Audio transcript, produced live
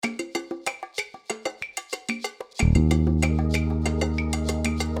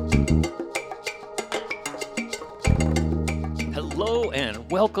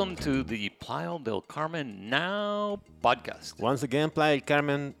Welcome to the Playa del Carmen Now podcast. Once again, Playa del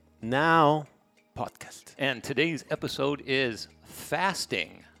Carmen Now podcast. And today's episode is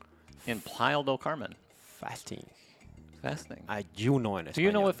fasting in Playa del Carmen. Fasting. Fasting. You know in Do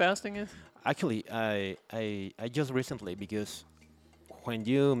you know Español. what fasting is? Actually, I just recently, because when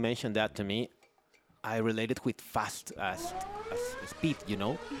you mentioned that to me, I related with fast as speed, you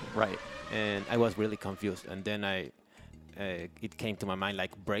know? Right. And I was really confused. And then it came to my mind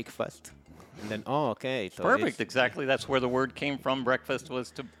like breakfast. And then, okay. So Perfect. Exactly. That's where the word came from. Breakfast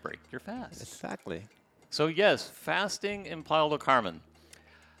was to break your fast. Exactly. So yes, fasting in Playa del Carmen.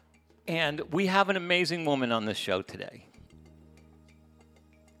 And we have an amazing woman on this show today.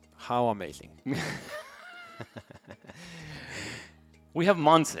 How amazing. We have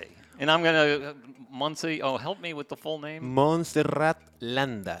Monse. And I'm going to, Monse, help me with the full name. Montserrat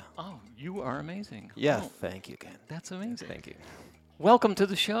Landa. Oh, you are amazing. Yes, Oh, thank you, Ken. that's amazing. Thank you. Welcome to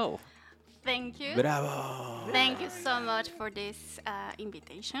the show. Thank you. Bravo. Thank you so much for this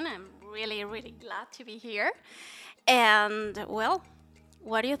invitation. I'm really, really glad to be here. And, well,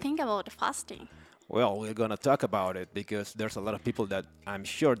 what do you think about fasting? Well, we're going to talk about it because there's a lot of people that I'm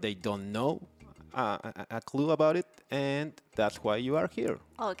sure they don't know a clue about it, and that's why you are here.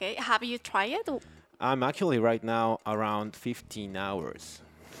 Okay, have you tried it? I'm actually right now around 15 hours.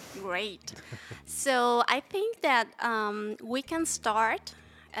 Great. So I think that we can start.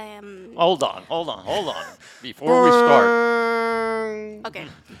 Hold on. Before we start. Okay.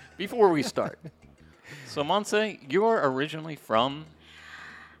 Before we start. So, Monse, you're originally from?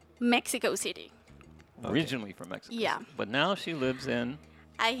 Mexico City. Originally from Mexico. Yeah. But now she lives in?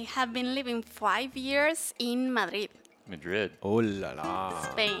 I have been living 5 years in Madrid, Madrid. Oh la la.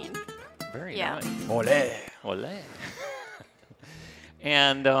 Spain. Very Yeah. nice. Ole. Ole.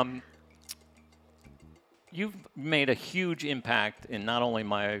 And you've made a huge impact in not only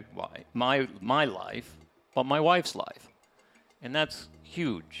my life, but my wife's life. And that's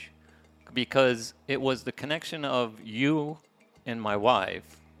huge because it was the connection of you and my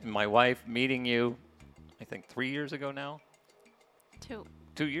wife meeting you, I think 3 years ago now. 2.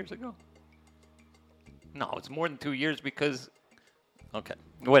 2 years ago? No, it's more than 2 years because, okay,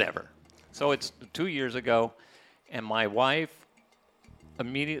 whatever. So it's 2 years ago, and my wife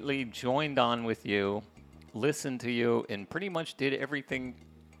immediately joined on with you, listened to you, and pretty much did everything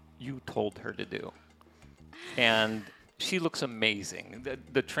you told her to do. And she looks amazing.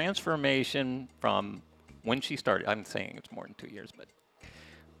 The transformation from when she started, I'm saying it's more than 2 years, but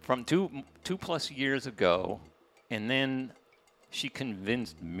from two plus years ago, and then she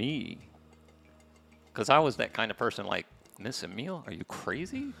convinced me, because I was that kind of person like, Miss Emile, are you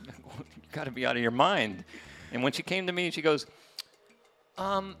crazy? You got to be out of your mind. And when she came to me, she goes,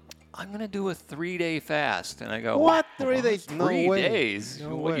 I'm going to do a 3-day fast. And I go, What? 3 days? No 3 way. days?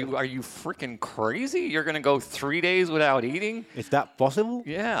 No What, way. are you freaking crazy? You're going to go 3 days without eating? Is that possible?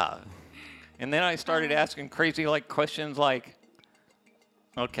 Yeah. And then I started asking crazy like questions like,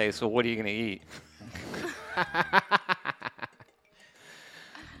 okay, so what are you going to eat?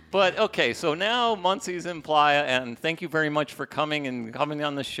 But, okay, so now Muncie's in Playa, and thank you very much for coming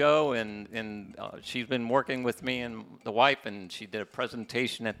on the show. And she's been working with me and the wife, and she did a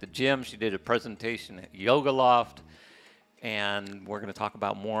presentation at the gym. She did a presentation at Yoga Loft. And we're going to talk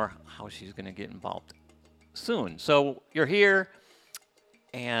about more how she's going to get involved soon. So you're here,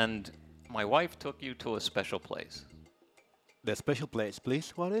 and my wife took you to a special place. The special place,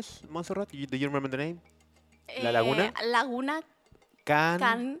 please. What is Montserrat? Do you remember the name? La Laguna? Laguna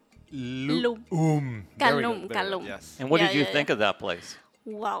Canlum. Canlum. Very Canlum, good, very good, Canlum. yes. And what Yeah, did you yeah, think of that place?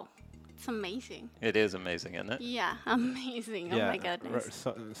 Wow, it's amazing. It is amazing, isn't it? Yeah, amazing. Oh my goodness.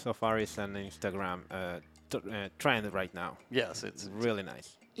 So far, it's an Instagram trend right now. Yes, it's Really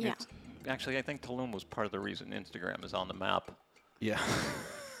nice. Yeah. actually, I think Tulum was part of the reason Instagram is on the map. Yeah.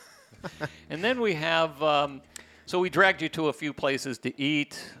 And then we have, so we dragged you to a few places to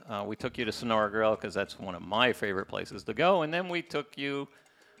eat. We took you to Sonora Grill because that's one of my favorite places to go. And then we took you,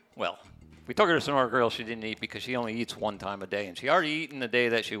 well, we took her to Sonora Grill. She didn't eat because she only eats one time a day. And she already eaten the day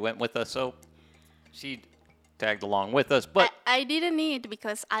that she went with us, so she tagged along with us. But I didn't eat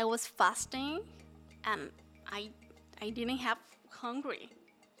because I was fasting and I didn't have hungry.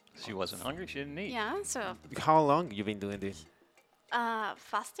 she wasn't hungry. She didn't eat. Yeah, so How long you been doing this?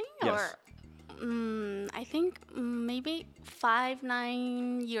 fasting Yes. or I think maybe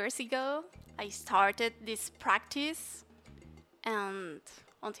 9 years ago I started this practice and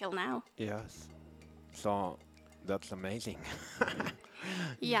until now. Yes. So that's amazing.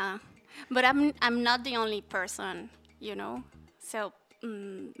 Yeah, but I'm not the only person, you know. So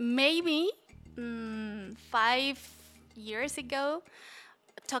maybe 5 years ago,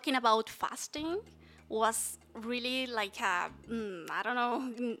 talking about fasting was really like I don't know,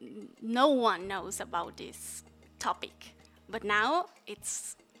 no one knows about this topic, but now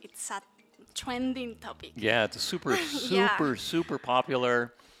it's a trending topic. Yeah, it's a super, Yeah. super, super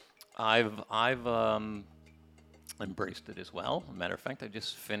popular. I've embraced it as well. Matter of fact, I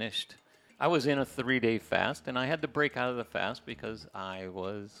just finished. I was in a 3-day fast, and I had to break out of the fast because I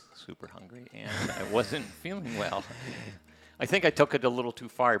was super hungry and I wasn't feeling well. I think I took it a little too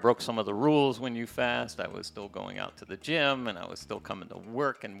far. I broke some of the rules when you fast. I was still going out to the gym, and I was still coming to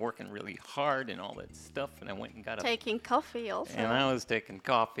work and working really hard and all that stuff. And I went and got a Taking coffee also. and I was taking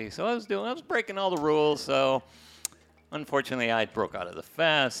coffee, so I was breaking all the rules. So unfortunately, I broke out of the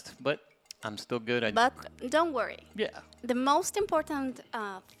fast, but I'm still good. But don't worry. Yeah, The most important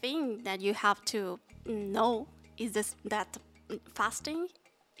thing that you have to know is this, that fasting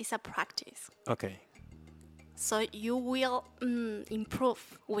is a practice. Okay. So you will improve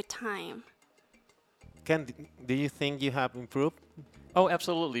with time. Ken, do you think you have improved? oh,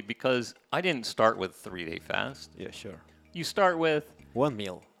 absolutely, because I didn't start with a 3-day fast. Yeah, sure. You start with One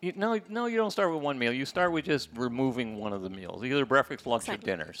meal. no, you don't start with one meal. You start with just removing one of the meals, either breakfast, lunch, or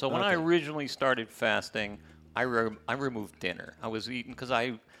Exactly. dinner. So when I Okay. originally started fasting, I removed dinner. I was eating because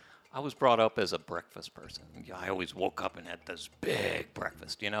I was brought up as a breakfast person. I always woke up and had this big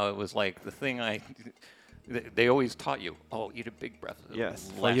breakfast. It was like the thing they always taught you. Oh, eat a big breakfast.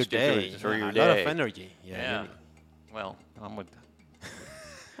 Yes, for Last your year, day. For your A day. lot of energy. Yeah. Yeah. Well, I'm with.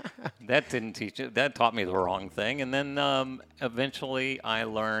 That didn't teach it. That taught me the wrong thing. And then eventually I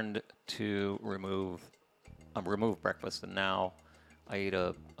learned to remove breakfast. And now I eat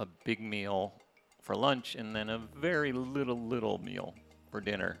a big meal for lunch and then a very little meal for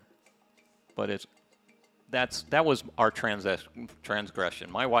dinner. But that was our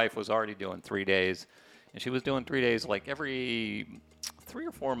transgression. My wife was already doing 3 days, and she was doing 3 days like every 3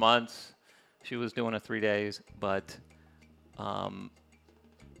 or 4 months. She was doing a 3 days, but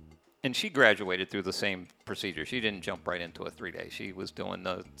and she graduated through the same procedure. She didn't jump right into a 3-day. She was doing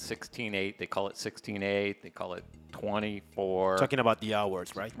the 16/8. They call it 16/8. They call it 24. Talking about the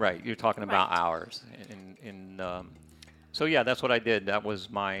hours, right? Right. You're talking about Right. hours. So yeah, that's what I did. That was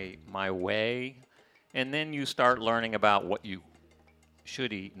my way. And then you start learning about what you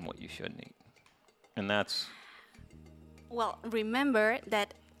should eat and what you shouldn't eat. And that's Well, remember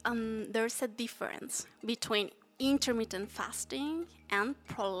that there's a difference between intermittent fasting and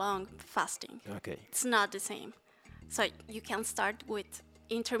prolonged fasting. Okay. It's not the same. So you can start with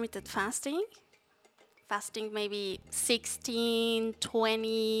intermittent fasting maybe 16,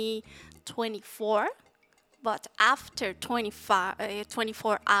 20, 24. But after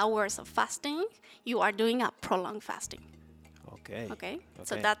 24 hours of fasting, you are doing a prolonged fasting. Okay. Okay?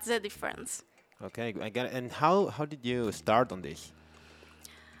 So Okay. that's the difference. Okay, I got it. And how did you start on this?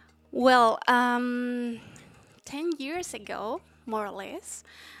 Well, 10 years ago, more or less,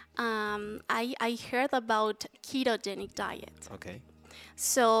 I heard about ketogenic diet. Okay.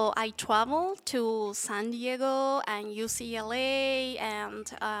 So I traveled to San Diego and UCLA, and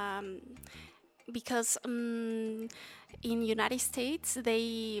because in United States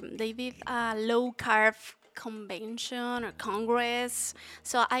they did a low carb convention or congress.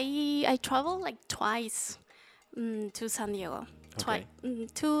 So I traveled like twice to San Diego. Okay.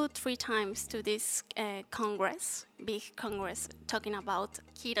 2-3 times to this big congress, talking about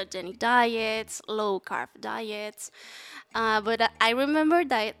ketogenic diets, low carb diets. But I remember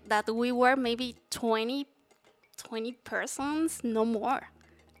that we were maybe 20 persons, no more,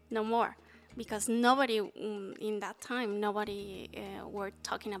 because nobody in that time were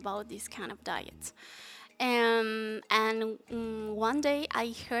talking about this kind of diets. And one day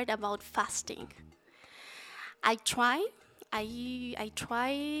I heard about fasting. I try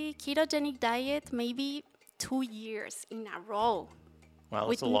ketogenic diet maybe 2 years in a row. wow,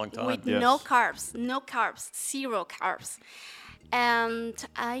 that's a long time. With Yes. no carbs, 0 carbs. And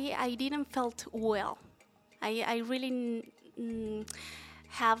I didn't felt well. I really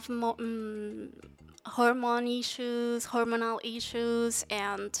have hormonal issues,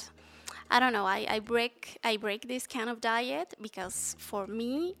 and I don't know. I break this kind of diet because for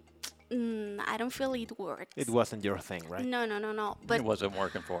me, I don't feel it works. It wasn't your thing, right? No. It wasn't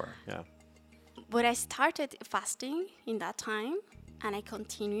working for her. Yeah. But I started fasting in that time, and I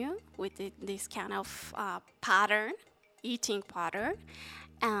continue with this kind of eating pattern,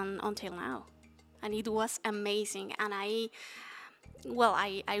 and until now. And it was amazing. And I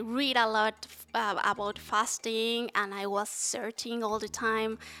read a lot about fasting, and I was searching all the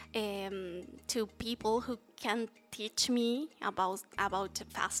time to people who can teach me about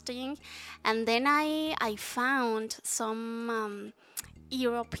fasting. And then I found some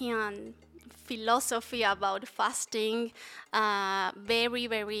European philosophy about fasting, very,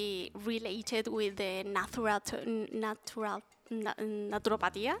 very related with the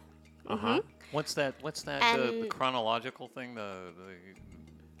naturopathia. Uh-huh. What's that? The And chronological thing.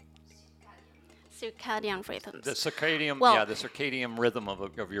 circadian The rhythms. circadian. Well, Yeah, the circadian rhythm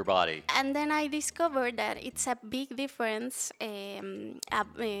of your body. and then I discovered that it's a big difference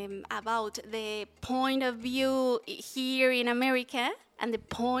about the point of view here in America and the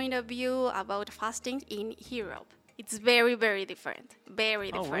point of view about fasting in Europe. It's very, very different. Very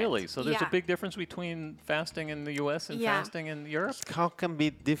Oh, different. really? So there's a Yeah. big difference between fasting in the U.S. and Yeah. fasting in Europe? How can be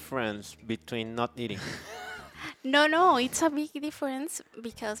difference between not eating? No, it's a big difference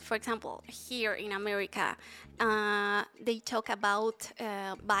because, for example, here in America, they talk about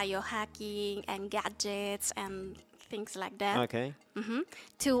biohacking and gadgets and things like that. Okay.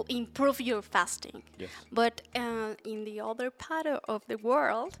 To improve your fasting. Yes. But in the other part of the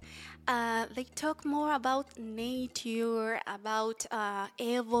world, they talk more about nature, about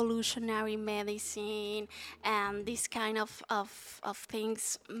evolutionary medicine, and this kind of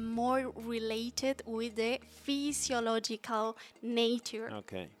things more related with the physiological nature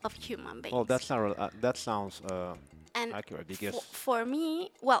Okay. of human beings. Well, that sounds And accurate because for me,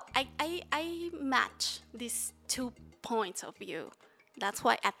 well, I match these 2 points of view. That's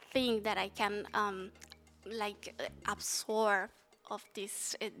why I think that I can absorb of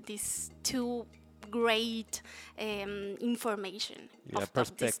these two great information Yeah, of these two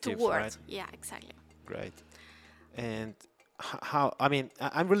perspectives, words. right? Yeah, exactly. great. And how? I mean,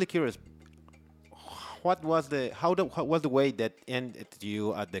 I'm really curious. What was what was the way that ended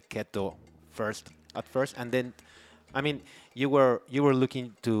you at the keto at first, and then, I mean, you were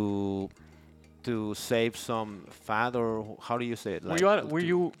looking to save some fat, or how do you say it? Were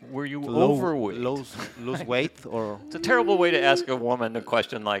you were you to overweight? lose weight, or It's a terrible way to ask a woman a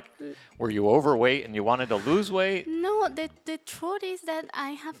question like, "Were you overweight and you wanted to lose weight?" No, the truth is that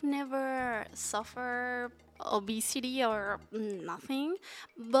I have never suffered obesity or nothing,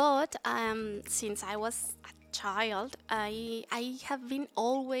 but since I was a child, I have been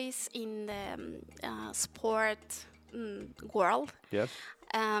always in the sport world. yes?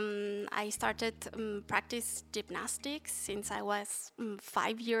 I started practice gymnastics since I was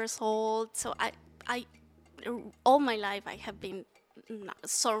 5 years old. So I all my life I have been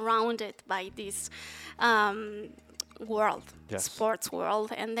surrounded by this world, Yes. sports world,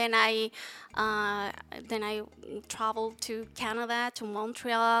 and then I traveled to Canada, to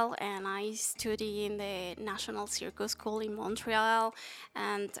Montreal, and I studied in the National Circus School in Montreal,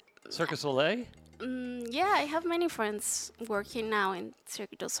 and Cirque du Soleil? yeah, I have many friends working now in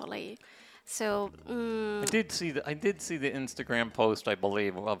Cirque du Soleil. So I did see the Instagram post, I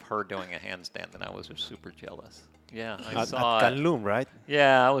believe, of her doing a handstand, and I was just super jealous. Yeah, I At saw it. Cancun, right?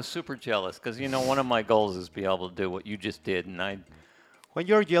 Yeah, I was super jealous because one of my goals is be able to do what you just did, and When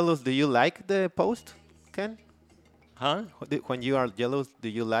you're jealous, do you like the post, Ken? huh? When you are jealous, do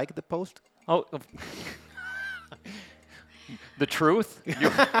you like the post? Oh, the truth?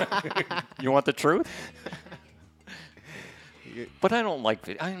 You want the truth? But I don't like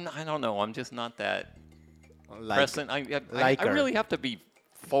video. I don't know. I'm just not that present. I liker. really have to be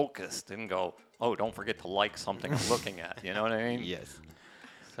focused and go, oh, don't forget to like something I'm looking at. You know what I mean? Yes.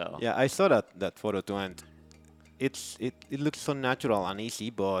 So Yeah, I saw that photo too, and it looks so natural and easy,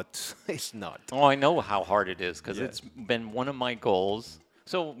 but it's not. Oh, I know how hard it is because Yes. it's been one of my goals.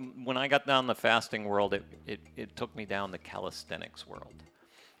 So when I got down the fasting world, it took me down the calisthenics world.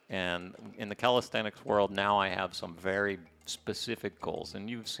 And in the calisthenics world, now I have some very specific goals. And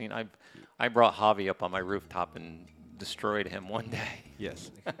you've seen, I brought Javi up on my rooftop and destroyed him one day.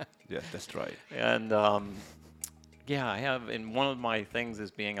 Yes. Yes, that's right. And yeah, I have, and one of my things is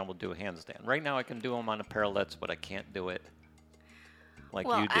being able to do a handstand. Right now I can do them on a parallettes, but I can't do it like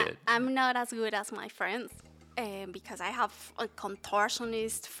well, you did. I'm not as good as my friends. Because I have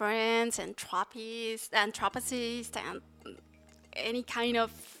contortionist friends and trapezist and any kind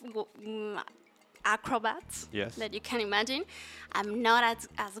of acrobats Yes. that you can imagine. I'm not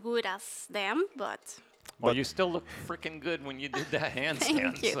as good as them, but Well, you still look freaking good when you did that handstand.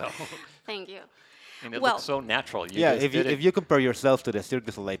 Thank you. So, thank you. and it Well- looks so natural. You Yeah, just if you did it. if you compare yourself to the Cirque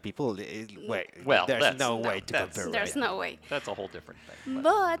du Soleil people, Well, there's that's- no no, way to that's- compare. There's right? no way. That's a whole different thing.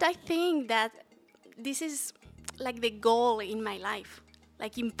 But I think that this is like the goal in my life.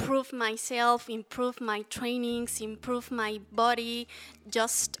 Like improve myself, improve my trainings, improve my body,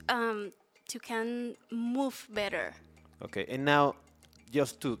 just to can move better. Okay, and now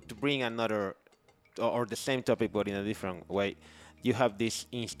just to bring another or the same topic but in a different way, you have this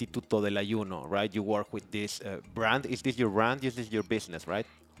Instituto del Ayuno, right? You work with this brand. Is this your brand? Is this your business, right?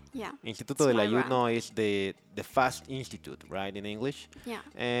 Yeah, Instituto it's del my brand. Ayuno is the fast institute, right, in English. Yeah.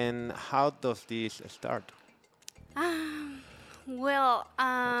 And how does this start? Um, well,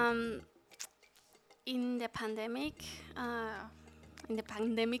 in the pandemic, uh, in the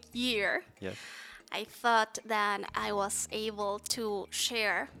pandemic year, Yes. I thought that I was able to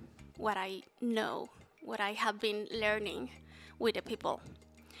share what I know, what I have been learning with the people.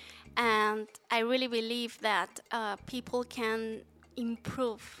 And I really believe that people can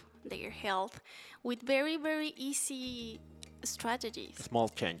improve their health with very, very easy strategies. Small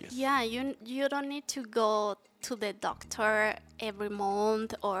changes. Yeah, you don't need to go to the doctor every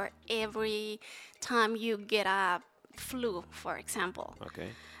month or every time you get a flu, for example. Okay.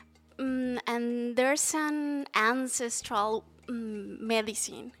 And there's an ancestral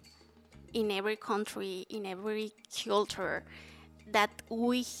medicine in every country, in every culture that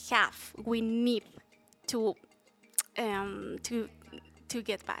we need to um, to to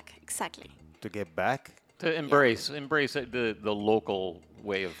get back exactly. To get back. To embrace the local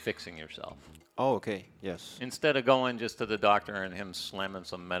way of fixing yourself. Oh, okay. Yes. Instead of going just to the doctor and him slamming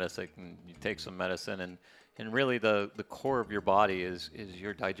some medicine, and you take some medicine, and really the core of your body is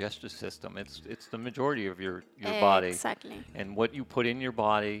your digestive system. It's the majority of your body. Exactly. And what you put in your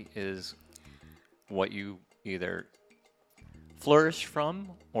body is what you either flourish from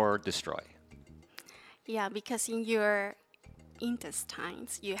or destroy. Yeah, because in your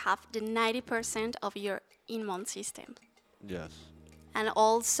intestines you have the 90% of your immune system, Yes. and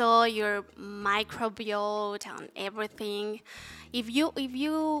also your microbiota and everything. If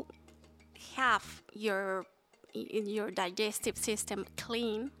you have your digestive system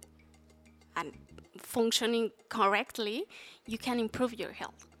clean and functioning correctly, you can improve your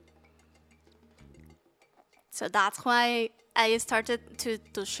health. So that's why I started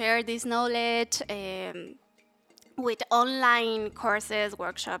to share this knowledge with online courses,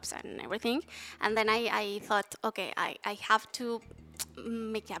 workshops, and everything. And then I thought, okay, I have to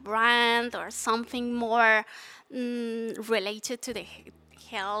make a brand or something more related to the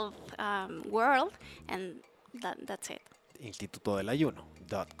health world, and that's it.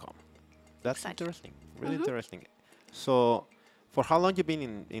 Institutodelayuno.com. That's Exactly. interesting. Really interesting. So, for how long you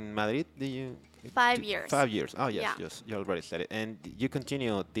been in Madrid? Do you 5 years. 5 years. Oh yes, Yeah. yes. You already said it. And you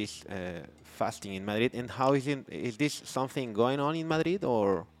continue this fasting in Madrid. And how is it? Is this something going on in Madrid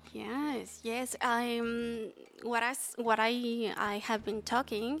or? Yes. I have been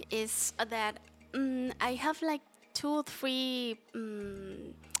talking is that I have like 2 3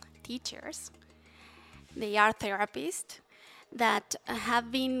 teachers. They are therapists that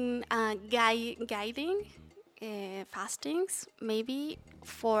have been guiding fastings maybe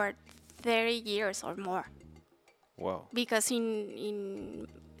for 30 years or more. Wow. Because in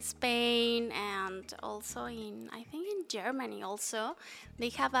Spain and also in I think in Germany also they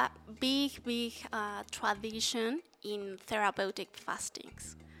have a big tradition in therapeutic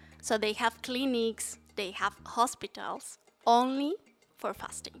fastings. So they have clinics, they have hospitals only for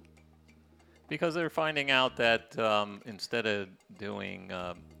fasting. Because they're finding out that instead of doing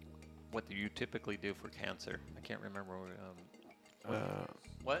what do you typically do for cancer? I can't remember.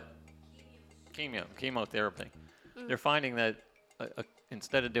 What? Chemotherapy. They're finding that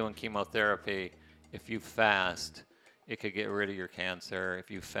instead of doing chemotherapy, if you fast, it could get rid of your cancer. If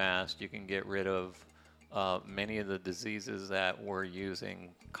you fast, you can get rid of many of the diseases that we're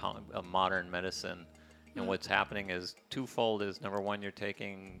using modern medicine. And what's happening is twofold. Is number one, you're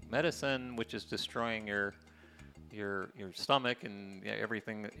taking medicine, which is destroying your stomach and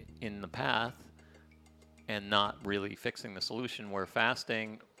everything in the path, and not really fixing the solution. Where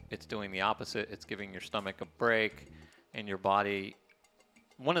fasting, it's doing the opposite. It's giving your stomach a break, and your body.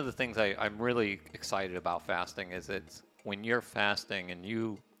 One of the things I'm really excited about fasting is it's when you're fasting and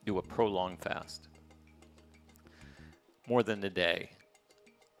you do a prolonged fast, more than a day.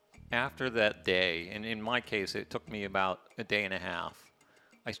 After that day, and in my case, it took me about a day and a half,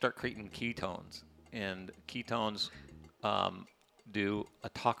 I start creating ketones. And ketones do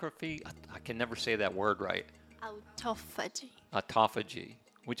autophagy. I can never say that word right. Autophagy. Autophagy,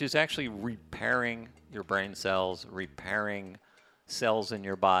 which is actually repairing your brain cells, repairing cells in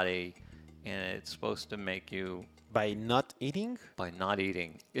your body, and it's supposed to make you By not eating? by not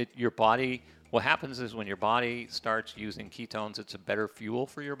eating. Your body, what happens is when your body starts using ketones, it's a better fuel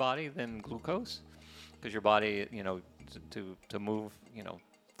for your body than glucose, because your body, to move,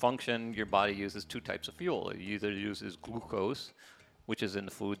 function, your body uses 2 types of fuel. It either uses glucose, which is in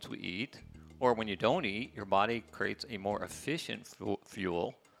the foods we eat, or when you don't eat, your body creates a more efficient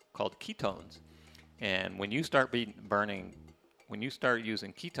fuel called ketones. And when you start burning when you start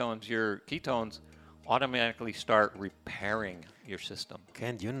using ketones, your ketones automatically start repairing your system.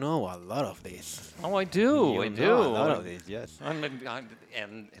 Ken, you know a lot of this. Oh, I do. You I know do. a lot of this, yes.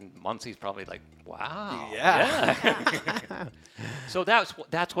 And Muncie's probably like, wow. Yeah. So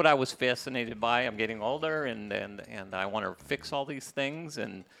that's what I was fascinated by. I'm getting older, and I want to fix all these things,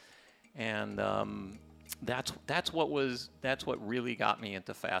 and that's what really got me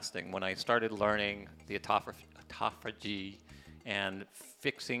into fasting when I started learning the autophagy and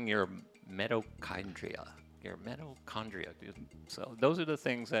fixing your mitochondria. So those are the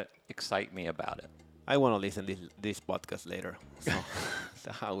things that excite me about it. I want to listen this podcast later. So,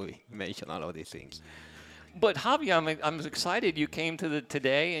 so how we mention all of these things. But Javi, I'm excited you came to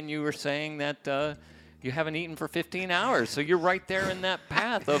today and you were saying that you haven't eaten for 15 hours. So you're right there in that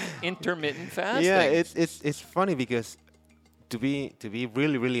path of intermittent fasting. Yeah, it's funny because to be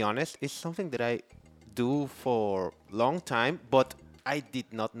really really honest, it's something that I do for long time, but I did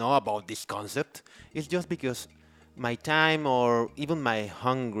not know about this concept. It's just because my time or even my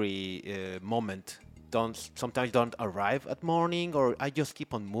hungry moment sometimes don't arrive at morning, or I just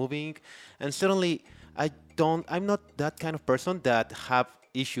keep on moving, and suddenly I'm not that kind of person that have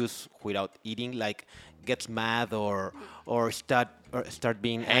issues without eating, like gets mad or start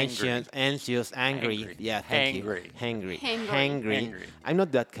being Hangry. anxious, angry. Hangry. Yeah, thank you. Hangry. Hangry. Hangry. I'm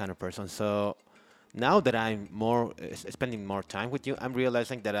not that kind of person. So now that I'm more spending more time with you, I'm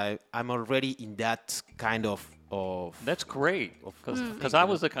realizing that I'm already in that kind of That's great, because I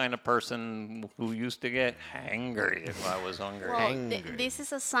was the kind of person who used to get hangry if I was hungry. Well, this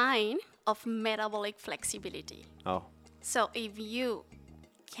is a sign of metabolic flexibility. oh So if you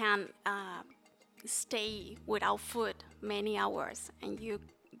can stay without food many hours and you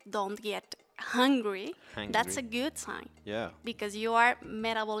don't get hungry, that's a good sign yeah because you are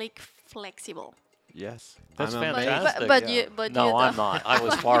metabolic flexible. yes That's I'm amazed. fantastic. But Yeah. you, but No, you I'm don't. not. I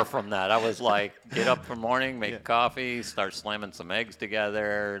was far from that. I was like, get up in the morning, make Yeah. coffee, start slamming some eggs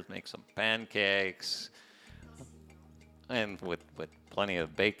together, make some pancakes, and with plenty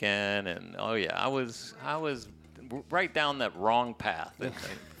of bacon. And oh yeah, I was right down that wrong path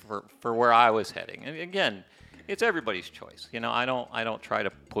for where I was heading. And again, it's everybody's choice. You know, I don't try to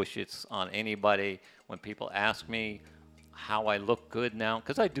push it on anybody. When people ask me how I look good now,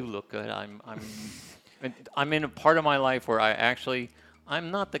 because I do look good. I'm in a part of my life where I'm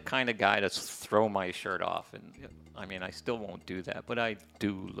not the kind of guy to throw my shirt off, and I mean I still won't do that, but I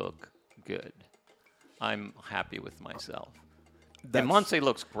do look good. I'm happy with myself. And Monse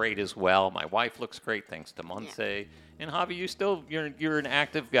looks great as well. My wife looks great, thanks to Monse. Yeah. And Javi, you're an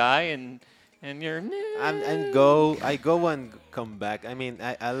active guy, and you're I go and come back. I mean,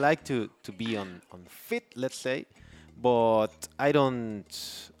 I like to be on fit, let's say, but I'm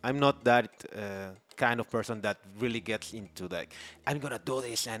not that kind of person that really gets into like, I'm gonna do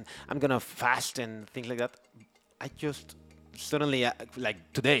this and I'm gonna fast and things like that. I just suddenly, like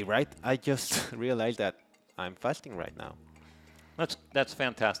today, right? I just realized that I'm fasting right now. That's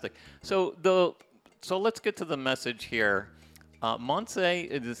fantastic. So let's get to the message here. Monse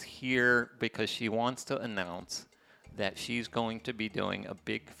is here because she wants to announce that she's going to be doing a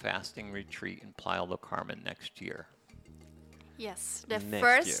big fasting retreat in Playa del Carmen next year. Yes, the Next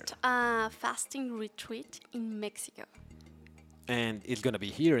first fasting retreat in Mexico. And it's gonna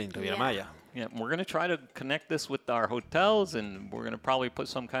be here in Riviera Yeah. Maya. Yeah, we're going to try to connect this with our hotels, and we're going to probably put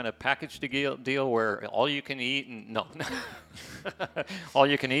some kind of package deal where all you can eat and no, all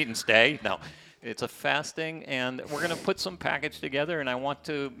you can eat and stay. No, it's a fasting, and we're going to put some package together. And I want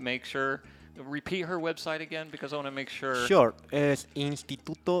to make sure, repeat her website again because I want to make sure. Sure, it's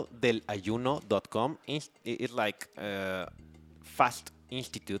institutodelayuno.com. It's like fast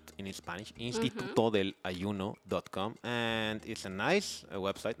institute in Spanish, institutodelayuno.com, and it's a nice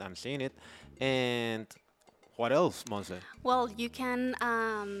website. I'm seeing it. And what else, Monse? Well, you can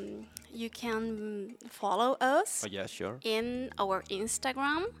follow us Oh yeah, sure. in our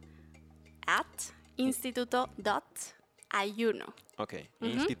Instagram at instituto.ayuno. Okay,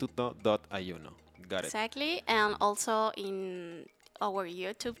 instituto.ayuno. Got it. Exactly, and also in our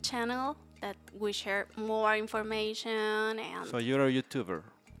YouTube channel that we share more information and So you're a YouTuber.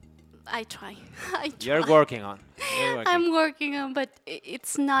 I try. You're working on. You're working. I'm working on, but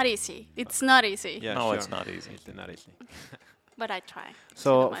it's not easy. It's not easy. Yeah, No, sure. it's not easy. It's not easy. But I try.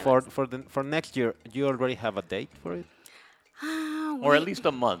 So Do my for best. for next year, you already have a date for it? Or at least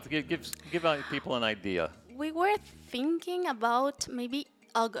a month. Give out people an idea. We were thinking about maybe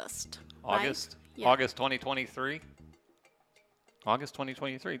August. right? August? Yeah. August 2023? August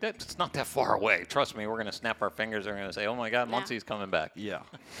 2023. That's not that far away. Trust me, we're going to snap our fingers. We're going to say, oh my God, Yeah. Muncie's coming back. Yeah.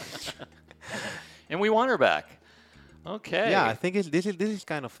 And we want her back. Okay. Yeah, I think this is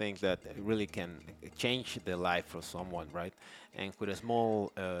kind of things that really can change the life for someone, right? And with a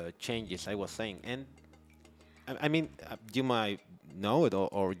small changes, I was saying, and I mean, you might know it,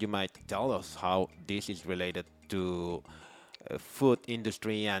 or you might tell us how this is related to food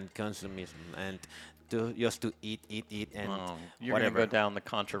industry and consumism, and to just to eat, and Oh, you're going to go whatever. down the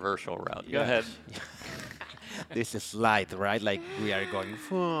controversial route. Go Yeah. ahead. This is light, right? Like we are going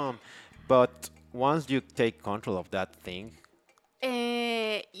from, but once you take control of that thing,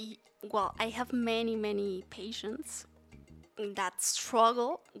 Well, I have many, many patients that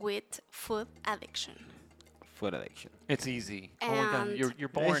struggle with food addiction. food addiction. It's easy. Oh my God, And you're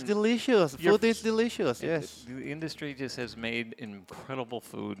It's born. delicious. You're Food is delicious. it- Yes. the industry just has made incredible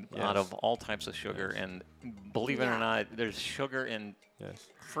food out Yes. of all types of sugar, and believe it or Yeah. not, there's sugar in Yes.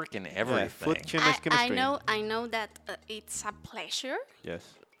 freaking Yeah, everything. food chemistry. I know that it's a pleasure, Yes.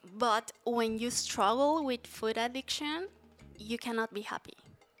 but when you struggle with food addiction, you cannot be happy.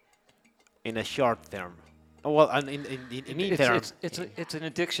 In a short term. Oh, well, and in It's, term. it's an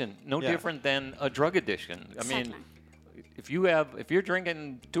addiction, no Yeah. different than a drug addiction. I mean, Exactly. if you're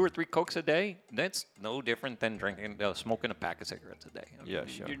drinking 2 or 3 Cokes a day, that's no different than smoking a pack of cigarettes a day. I mean, Yeah,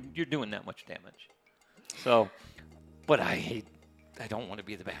 sure. You're doing that much damage. So, but I don't want to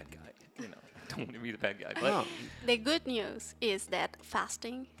be the bad guy. You know, I don't want to be the bad guy. But No. The good news is that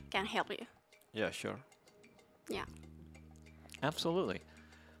fasting can help you. Yeah, sure. Yeah. absolutely.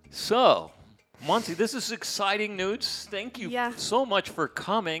 So, Monty, this is exciting news. Thank you Yeah. so much for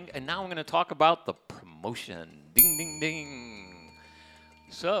coming. And now I'm going to talk about the promotion. Ding, ding, ding.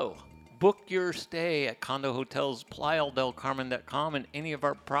 So, book your stay at Condo Hotels PlayaDelCarmen.com and any of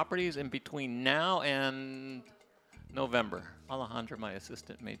our properties in between now and November. Alejandra, my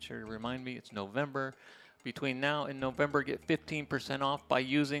assistant, made sure to remind me it's November. Between now and November, get 15% off by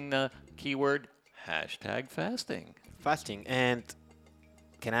using the keyword #fasting. Fasting. And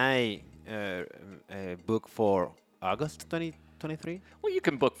can I book for August 2023? Well, you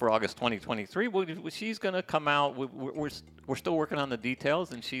can book for August 2023. She's going to come out. We're still working on the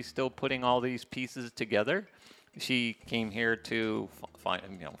details, and she's still putting all these pieces together. She came here to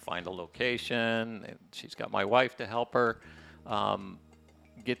find a location, and she's got my wife to help her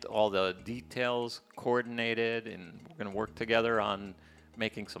get all the details coordinated, and we're going to work together on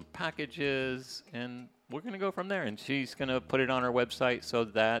making some packages, and we're going to go from there. And she's going to put it on our website so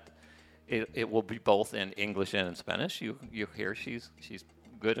that it will be both in English and in Spanish. You hear she's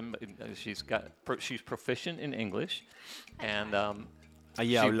good, and she's proficient in English, and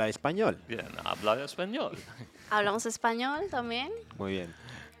Allí Sí. habla español. bien, habla español. Hablamos español también. Muy bien.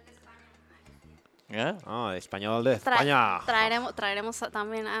 Yeah. Ah, español de España. Traeremos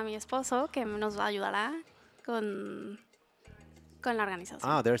también a mi esposo que nos ayudará con la organización.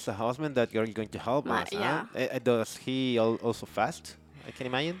 Ah, there's a husband that you're going to help us. Yeah. Does he also fast? I can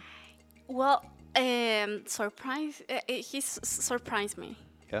imagine. Well, he surprised me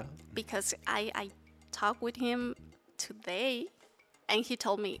Yeah. because I talked with him today, and he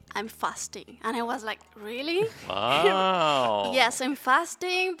told me I'm fasting, and I was like, really? Wow. Yes, I'm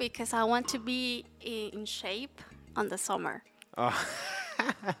fasting because I want to be in shape on the summer. Oh,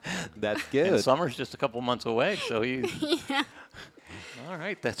 that's And good. summer's just a couple months away, so he's Yeah. all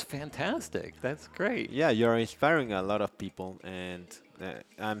right. That's fantastic. That's great. Yeah, you're inspiring a lot of people, and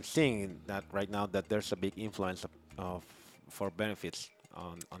I'm seeing that right now that there's a big influence of for benefits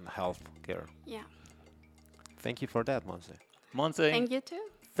on health care. Yeah. Thank you for that, Monse. Monse, Thank you too.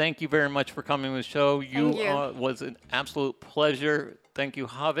 thank you very much for coming to the show. Thank you. Was an absolute pleasure. Thank you,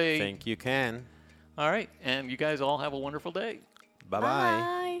 Javi. Thank you, Ken. All right, and you guys all have a wonderful day. Bye bye.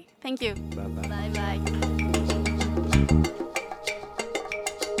 Bye. Thank you. Bye bye. Bye bye.